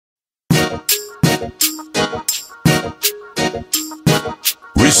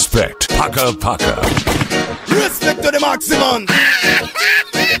Respect, Paka Paka. Respect to the maximum.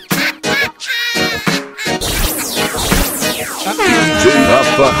 DJ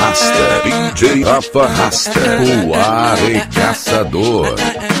Rafa Rasta, DJ Rafa Rasta, o arregaçador.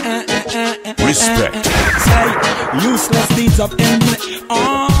 Respect. Useless deeds of envy.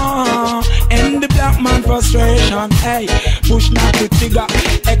 End the black man frustration. Hey, push not to trigger.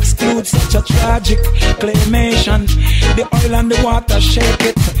 Exclude such a tragic claimation. The oil and the water shake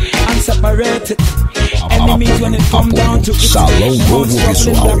it and separate it. Enemies when it come down to it. Salão Novo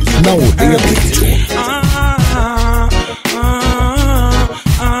Visual, na aldeia do vídeo.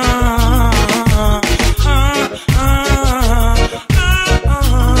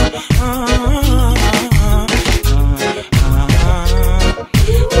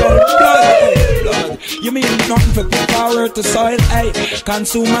 You mean nothing for put power to soil, ay.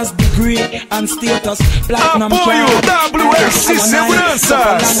 Consumers degree and status. Platinum apoio WS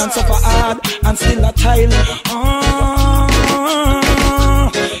Seguranças. And suffer hard and still a tile.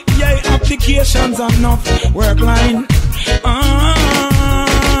 Yeah, applications enough work line.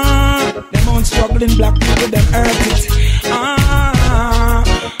 Them own struggling black people, them hurt it.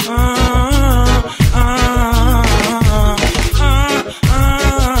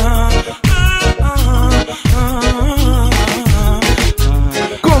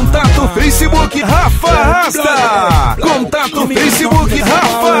 Facebook Rafa Rasta. Contato Facebook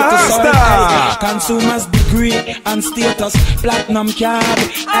Rafa Rasta. Consumers degree and status, platinum card.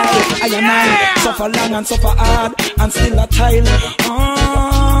 I and I suffer long and suffer hard and still a tile.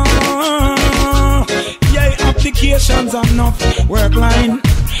 Yeah, applications enough work line.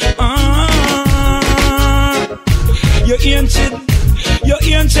 Your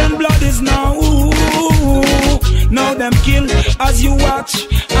ancient blood is now. Now them kill as you watch.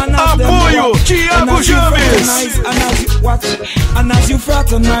 And as apoio Thiago James. And as you watch, and as you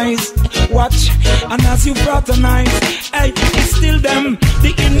fraternize, watch, and as you fraternize, hey, it's still them.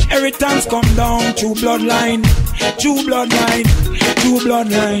 The inheritance come down through bloodline, through bloodline, through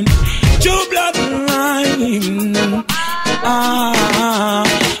bloodline, through bloodline.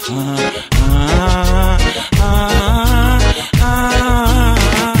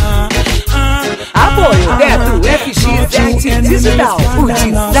 Apoio Neto FX Digital, o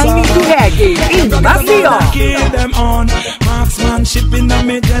design do reggae em Maceió. Marksmanship in the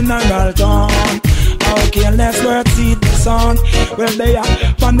mid-general town. Okay, let's work see the song. Well, they are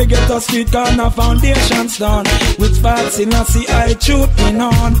from the ghetto street corner foundation stone. With facts in a see I shooting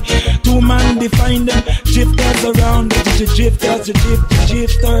on. Two man define them, drifters around the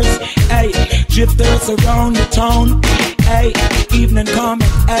drifters, hey, drifters around the town. Hey, evening coming,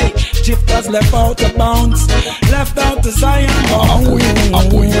 hey, drifters left out of bounds, left out to Zion.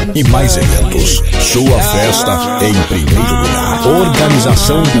 Apoio e mais eventos. Sua festa em primeiro lugar.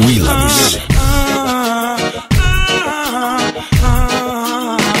 Organização do Williams.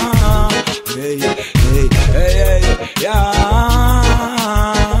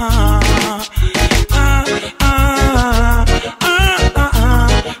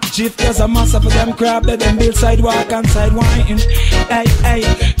 Drifters a mass of them crab, let them build sidewalk and sidewine. Hey, hey,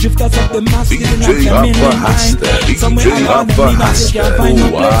 drifters of the mass, DJ Rafa Rasta, DJ Rafa Rasta,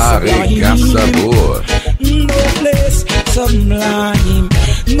 o arregaçador. No place sublime,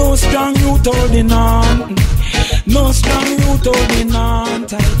 no strong root holding on, no strong root holding on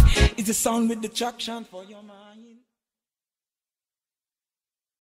tight. It's the sound with the traction for your mind.